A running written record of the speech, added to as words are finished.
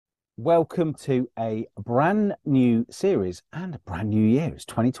Welcome to a brand new series and a brand new year. It's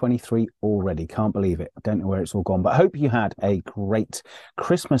 2023 already. Can't believe it. I don't know where it's all gone, but I hope you had a great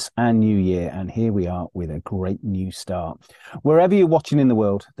Christmas and New Year. And here we are with a great new start. Wherever you're watching in the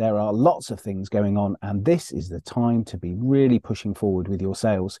world, there are lots of things going on, and this is the time to be really pushing forward with your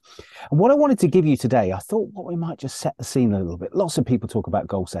sales. And what I wanted to give you today, I thought what we might just set the scene a little bit. Lots of people talk about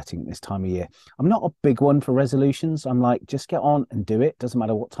goal setting this time of year. I'm not a big one for resolutions. I'm like, just get on and do it. Doesn't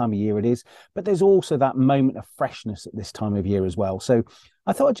matter what time of year it is, but there's also that moment of freshness at this time of year as well. So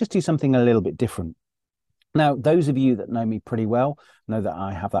I thought I'd just do something a little bit different. Now, those of you that know me pretty well know that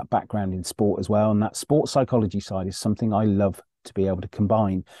I have that background in sport as well, and that sports psychology side is something I love to be able to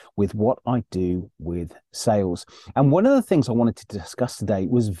combine with what I do with sales. And one of the things I wanted to discuss today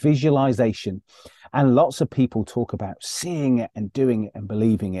was visualization. And lots of people talk about seeing it and doing it and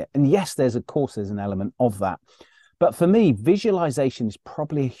believing it. And yes, there's an element of that. But for me, visualization is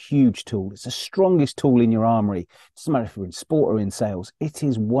probably a huge tool. It's the strongest tool in your armory. It doesn't matter if you're in sport or in sales. It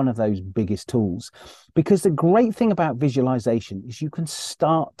is one of those biggest tools, because the great thing about visualization is you can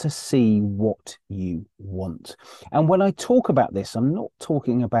start to see what you want. And when I talk about this, I'm not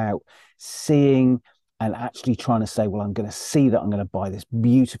talking about seeing and actually trying to say, well, I'm going to see that I'm going to buy this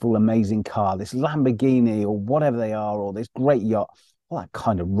beautiful, amazing car, this Lamborghini or whatever they are, or this great yacht. All that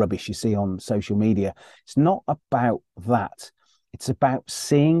kind of rubbish you see on social media. It's not about that. It's about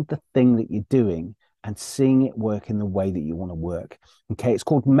seeing the thing that you're doing and seeing it work in the way that you want to work. Okay, it's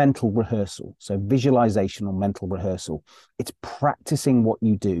called mental rehearsal. So visualization or mental rehearsal. It's practicing what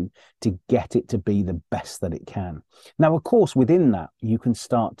you do to get it to be the best that it can. Now, of course, within that, you can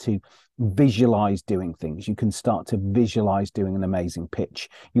start to visualize doing things. You can start to visualize doing an amazing pitch.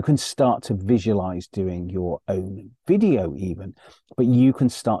 You can start to visualize doing your own video even, but you can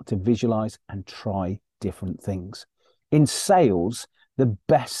start to visualize and try different things. In sales, the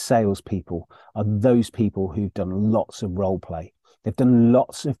best salespeople are those people who've done lots of role play. They've done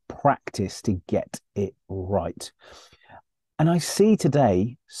lots of practice to get it right. And I see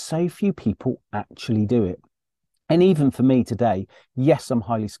today so few people actually do it. And even for me today, yes, I'm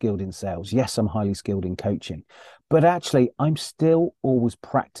highly skilled in sales. Yes, I'm highly skilled in coaching. But actually, I'm still always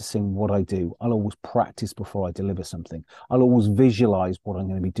practicing what I do. I'll always practice before I deliver something. I'll always visualize what I'm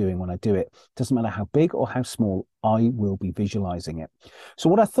going to be doing when I do it. Doesn't matter how big or how small, I will be visualizing it. So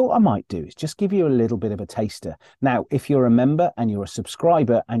what I thought I might do is just give you a little bit of a taster. Now, if you're a member and you're a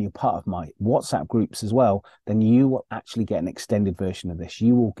subscriber and you're part of my WhatsApp groups as well, then you will actually get an extended version of this.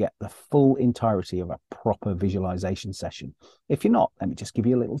 You will get the full entirety of a proper visualization session. If you're not, let me just give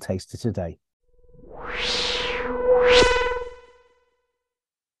you a little taster today.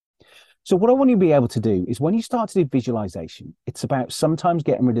 So what I want you to be able to do is when you start to do visualization, it's about sometimes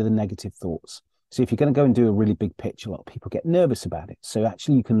getting rid of the negative thoughts. So if you're going to go and do a really big pitch, a lot of people get nervous about it. So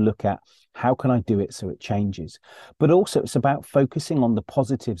actually you can look at how can I do it so it changes. But also it's about focusing on the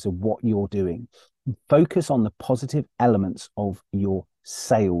positives of what you're doing. Focus on the positive elements of your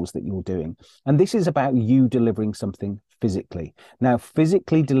sales that you're doing. And this is about you delivering something physically. Now,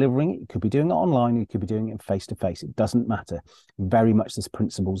 physically delivering it, you could be doing it online, you could be doing it face to face. It doesn't matter. Very much the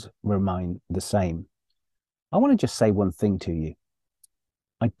principles remain the same. I want to just say one thing to you.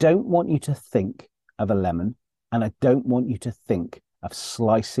 I don't want you to think of a lemon, and I don't want you to think of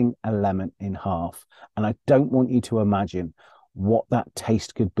slicing a lemon in half. And I don't want you to imagine what that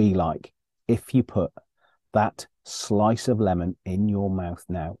taste could be like if you put that slice of lemon in your mouth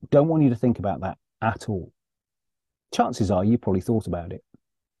now. Don't want you to think about that at all. Chances are you probably thought about it.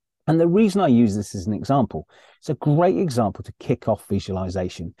 And the reason I use this as an example, it's a great example to kick off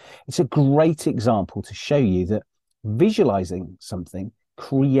visualization. It's a great example to show you that visualizing something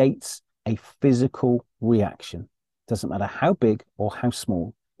creates a physical reaction. Doesn't matter how big or how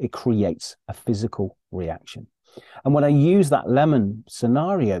small, it creates a physical reaction. And when I use that lemon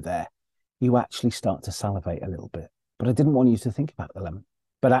scenario there, you actually start to salivate a little bit. But I didn't want you to think about the lemon,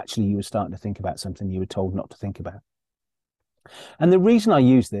 but actually you were starting to think about something you were told not to think about. And the reason I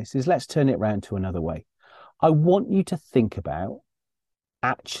use this is, let's turn it around to another way. I want you to think about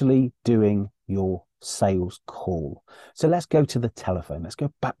actually doing your sales call. So let's go to the telephone. Let's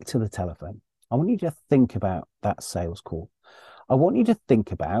go back to the telephone. I want you to think about that sales call. I want you to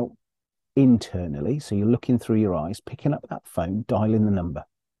think about internally. So you're looking through your eyes, picking up that phone, dialing the number.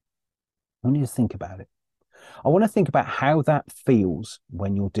 I want you to think about it. I want to think about how that feels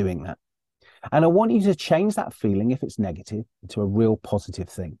when you're doing that. And I want you to change that feeling, if it's negative, into a real positive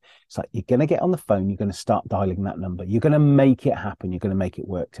thing. It's like you're going to get on the phone, you're going to start dialing that number. You're going to make it happen. You're going to make it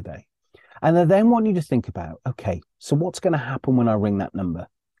work today. And I then want you to think about, okay, so what's going to happen when I ring that number?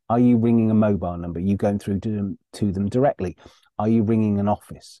 Are you ringing a mobile number? Are you going through to them directly? Are you ringing an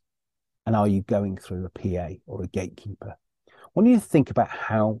office? And are you going through a PA or a gatekeeper? I want you to think about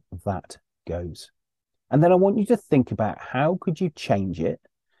how that goes. And then I want you to think about how could you change it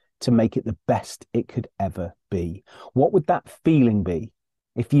to make it the best it could ever be? What would that feeling be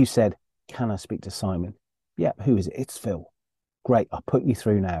if you said, can I speak to Simon? Yeah, who is it? It's Phil. Great, I'll put you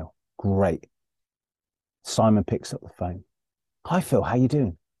through now. Great. Simon picks up the phone. Hi, Phil, how you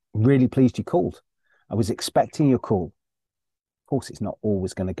doing? Really pleased you called. I was expecting your call. Of course, it's not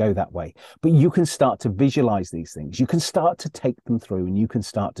always going to go that way, but you can start to visualize these things. You can start to take them through and you can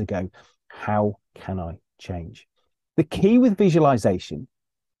start to go, how can I change? The key with visualization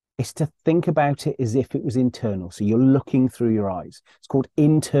is to think about it as if it was internal. So you're looking through your eyes. It's called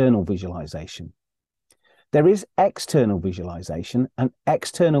internal visualization. There is external visualization, and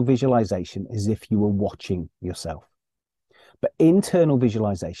external visualization is if you were watching yourself. But internal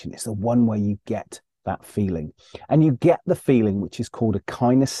visualization is the one where you get that feeling. And you get the feeling which is called a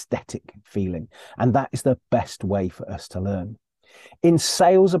kinesthetic feeling. And that is the best way for us to learn. In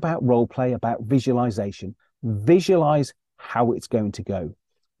sales, about role play, about visualization, visualize how it's going to go.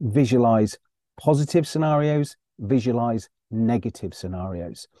 Visualize positive scenarios, visualize negative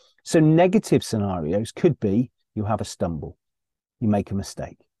scenarios. So negative scenarios could be you have a stumble, you make a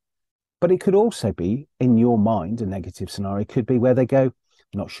mistake. But it could also be in your mind, a negative scenario could be where they go,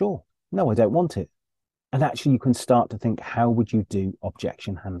 not sure. No, I don't want it. And actually you can start to think, how would you do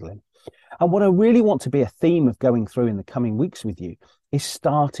objection handling? And what I really want to be a theme of going through in the coming weeks with you is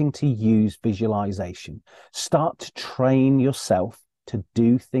starting to use visualization. Start to train yourself to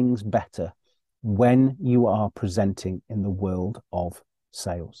do things better when you are presenting in the world of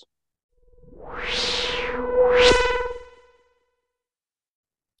sales.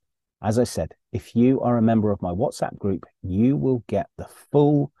 As I said, if you are a member of my WhatsApp group, you will get the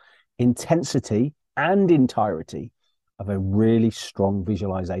full intensity and entirety of a really strong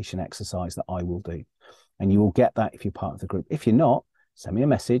visualization exercise that I will do. And you will get that if you're part of the group. If you're not, send me a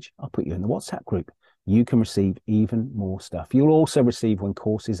message. I'll put you in the WhatsApp group. You can receive even more stuff. You'll also receive when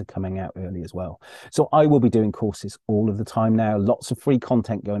courses are coming out early as well. So I will be doing courses all of the time now. Lots of free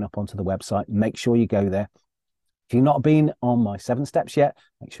content going up onto the website. Make sure you go there. If you've not been on my 7 steps yet,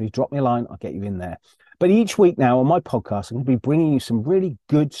 make sure you drop me a line. I'll get you in there. But each week now on my podcast, I'm going to be bringing you some really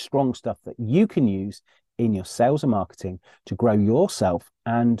good, strong stuff that you can use in your sales and marketing to grow yourself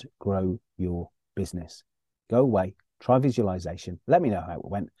and grow your business. Go away, try visualization. Let me know how it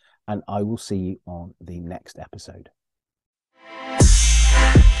went, and I will see you on the next episode.